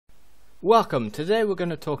Welcome! Today we're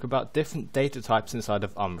going to talk about different data types inside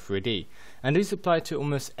of Armory 3D, and these apply to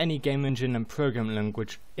almost any game engine and programming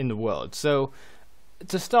language in the world. So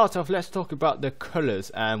to start off, let's talk about the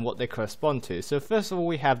colors and what they correspond to. So first of all,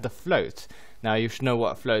 we have the float. Now you should know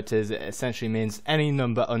what a float is. It essentially means any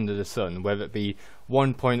number under the sun, whether it be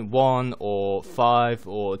 1.1 or 5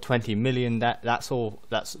 or 20 million.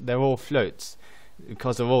 They're all floats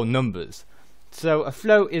because they're all numbers. So a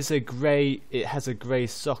float is it has a grey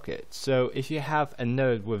socket. So if you have a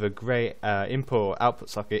node with a grey input or output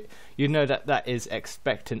socket, you know that is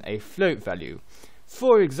expecting a float value.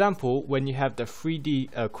 For example, when you have the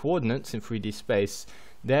 3D coordinates in 3D space,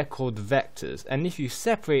 they're called vectors, and if you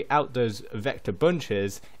separate out those vector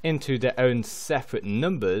bunches into their own separate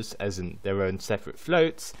numbers, as in their own separate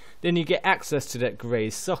floats, then you get access to that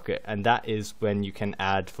grey socket, and that is when you can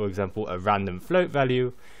add, for example, a random float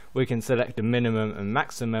value. We can select the minimum and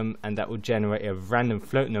maximum, and that will generate a random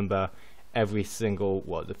float number every single,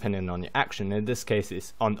 well, depending on your action. In this case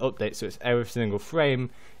it's on update, so it's every single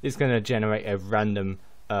frame is going to generate a random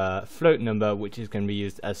float number, which is going to be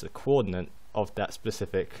used as a coordinate of that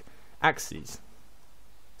specific axis.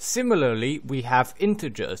 Similarly, we have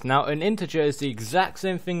integers. Now an integer is the exact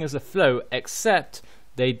same thing as a float, except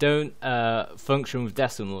they don't function with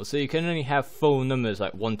decimals. So you can only have full numbers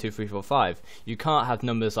like 1, 2, 3, 4, 5. You can't have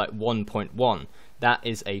numbers like 1.1. That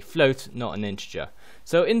is a float, not an integer.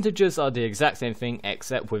 So integers are the exact same thing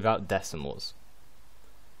except without decimals.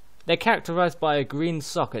 They're characterized by a green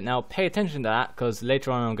socket. Now pay attention to that, because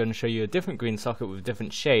later on I'm going to show you a different green socket with a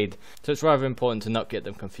different shade, so it's rather important to not get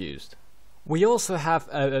them confused. We also have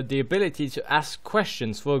the ability to ask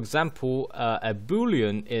questions. For example, a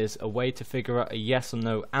boolean is a way to figure out a yes or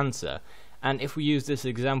no answer. And if we use this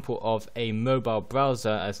example of a mobile browser,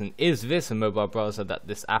 as in, is this a mobile browser that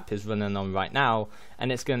this app is running on right now,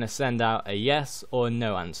 and it's going to send out a yes or a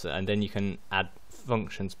no answer, and then you can add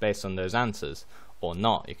functions based on those answers, or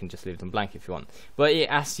not. You can just leave them blank if you want. But it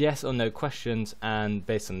asks yes or no questions, and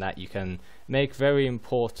based on that you can make very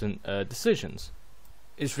important decisions.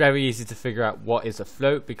 It's very easy to figure out what is a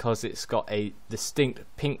float because it's got a distinct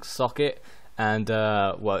pink socket, and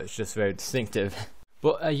well, it's just very distinctive.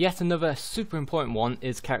 But yet another super important one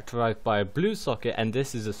is characterized by a blue socket, and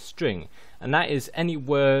this is a string, and that is any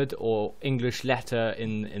word or English letter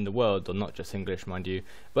in the world, or not just English, mind you,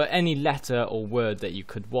 but any letter or word that you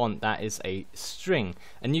could want. That is a string,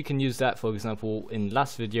 and you can use that, for example, in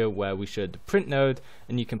last video where we showed the print node,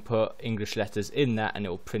 and you can put English letters in that and it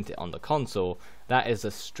will print it on the console. That is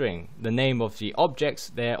a string. The name of the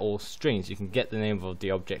objects, they're all strings. You can get the name of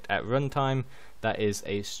the object at runtime. That is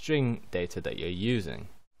a string data that you're using.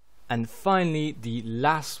 And finally, the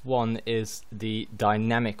last one is the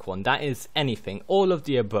dynamic one. That is anything, all of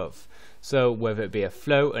the above. So whether it be a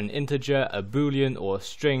float, an integer, a boolean, or a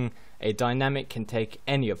string, a dynamic can take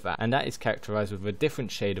any of that, and that is characterized with a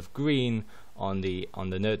different shade of green on the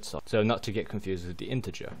node side. So not to get confused with the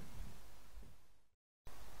integer.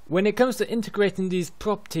 When it comes to integrating these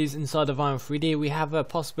properties inside of Armory 3D, we have a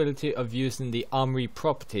possibility of using the Armory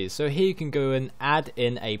properties. So here you can go and add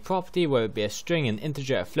in a property, whether it be a string, an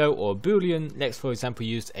integer, a float, or a boolean. Let's, for example,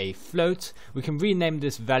 use a float. We can rename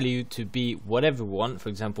this value to be whatever we want. For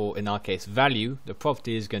example, in our case, value. The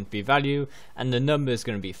property is going to be value, and the number is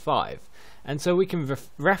going to be 5. And so we can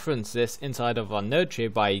reference this inside of our node tree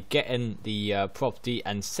by getting the property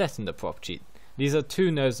and setting the property. These are two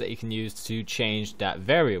nodes that you can use to change that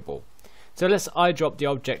variable. So let's eyedrop the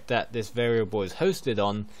object that this variable is hosted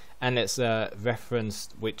on, and let's reference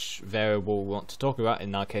which variable we want to talk about.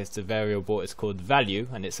 In our case, the variable is called value,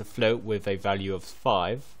 and it's a float with a value of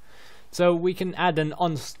 5. So we can add an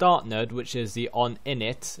onStart node, which is the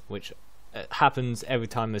onInit, which happens every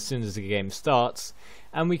time as soon as the game starts,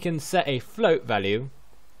 and we can set a float value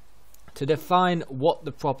to define what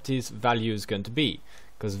the property's value is going to be.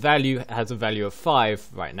 Because value has a value of 5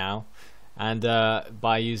 right now, and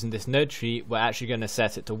by using this node tree we're actually going to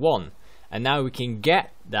set it to 1, and now we can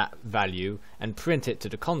get that value and print it to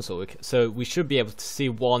the console. So we should be able to see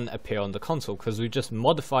 1 appear on the console because we just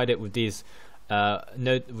modified it with these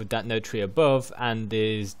with that node tree above, and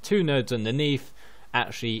these two nodes underneath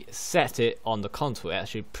actually set it on the console. It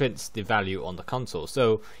actually prints the value on the console.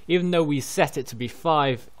 So even though we set it to be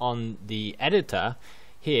 5 on the editor,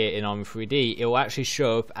 here in Armory 3D, it will actually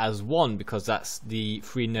show up as 1 because that's the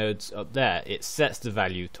 3 nodes up there. It sets the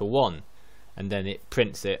value to 1 and then it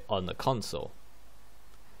prints it on the console.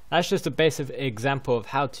 That's just a basic example of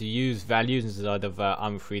how to use values inside of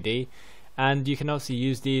Armory 3D, and you can also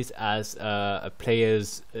use these as a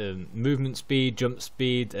player's movement speed, jump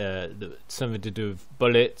speed, something to do with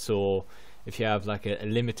bullets, or if you have like a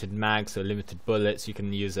limited mags or limited bullets, you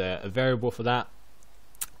can use a variable for that.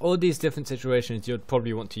 All these different situations, you'd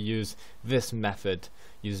probably want to use this method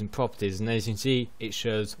using properties, and as you can see, it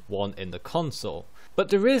shows 1 in the console. But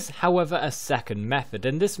there is, however, a second method,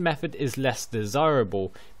 and this method is less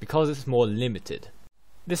desirable because it's more limited.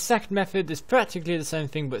 The second method is practically the same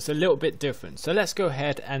thing, but it's a little bit different. So let's go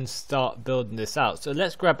ahead and start building this out. So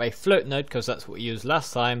let's grab a float node, because that's what we used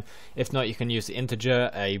last time. If not, you can use the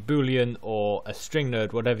integer, a boolean, or a string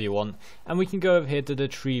node, whatever you want. And we can go over here to the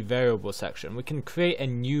tree variable section. We can create a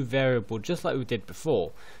new variable just like we did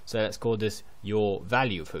before. So let's call this your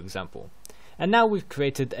value, for example. And now we've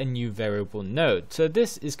created a new variable node. So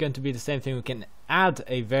this is going to be the same thing. We can add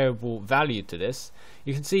a variable value to this.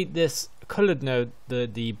 You can see this colored node,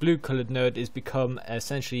 the blue colored node, is become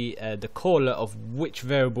essentially the caller of which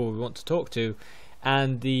variable we want to talk to,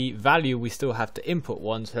 and the value we still have to input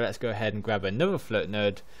one. So let's go ahead and grab another float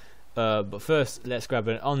node, but first let's grab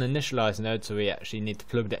an uninitialized node, so we actually need to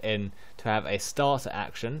plug that in to have a starter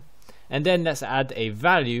action. And then let's add a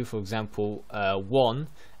value, for example 1,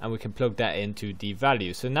 and we can plug that into the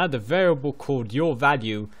value. So now the variable called your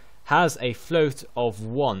value has a float of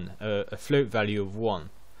 1, a float value of 1,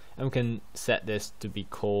 and we can set this to be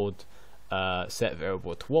called set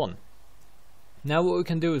variable to 1. Now what we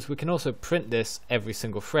can do is we can also print this every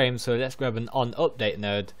single frame. So let's grab an onUpdate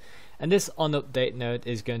node, and this onUpdate node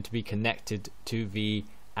is going to be connected to the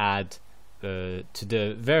add to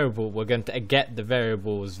the variable. We're going to get the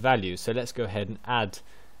variable's value. So let's go ahead and add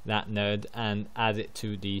that node and add it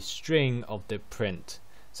to the string of the print.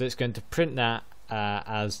 So it's going to print that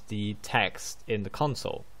as the text in the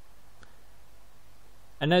console.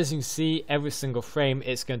 And as you can see, every single frame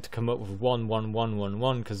it's going to come up with 1 1 1 1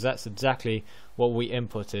 1, because that's exactly what we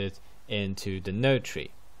inputted into the node tree.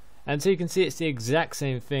 And so you can see it's the exact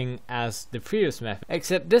same thing as the previous method,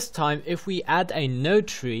 except this time if we add a node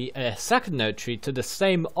tree, a second node tree to the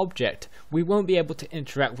same object, we won't be able to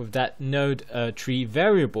interact with that node tree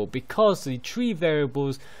variable, because the tree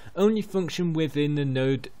variables only function within the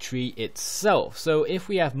node tree itself. So if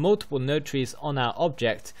we have multiple node trees on our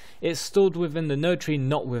object, it's stored within the node tree,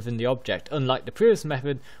 not within the object, unlike the previous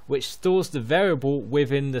method which stores the variable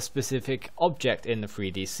within the specific object in the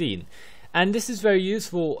 3D scene. And this is very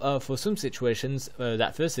useful for some situations,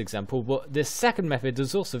 that first example, but this second method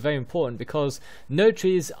is also very important because node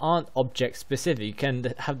trees aren't object specific. You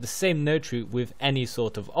can have the same node tree with any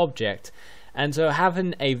sort of object, and so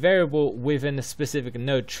having a variable within a specific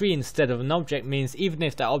node tree instead of an object means even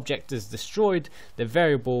if that object is destroyed, the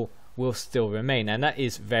variable will still remain, and that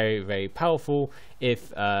is very, very powerful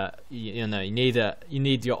if you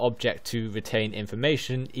need your object to retain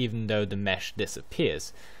information even though the mesh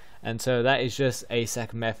disappears. And so that is just a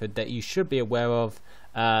second method that you should be aware of.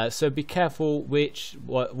 So be careful which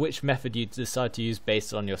method you decide to use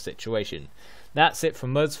based on your situation. That's it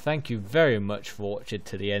from us. Thank you very much for watching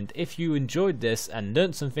to the end. If you enjoyed this and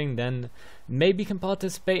learned something, then maybe you can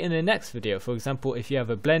participate in the next video. For example, if you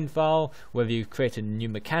have a blend file, whether you've created a new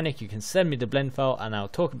mechanic, you can send me the blend file and I'll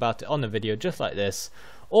talk about it on a video just like this.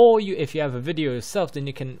 Or if you have a video yourself, then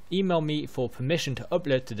you can email me for permission to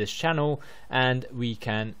upload to this channel, and we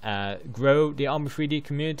can grow the Armory 3D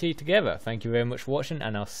community together. Thank you very much for watching,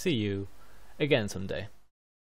 and I'll see you again someday.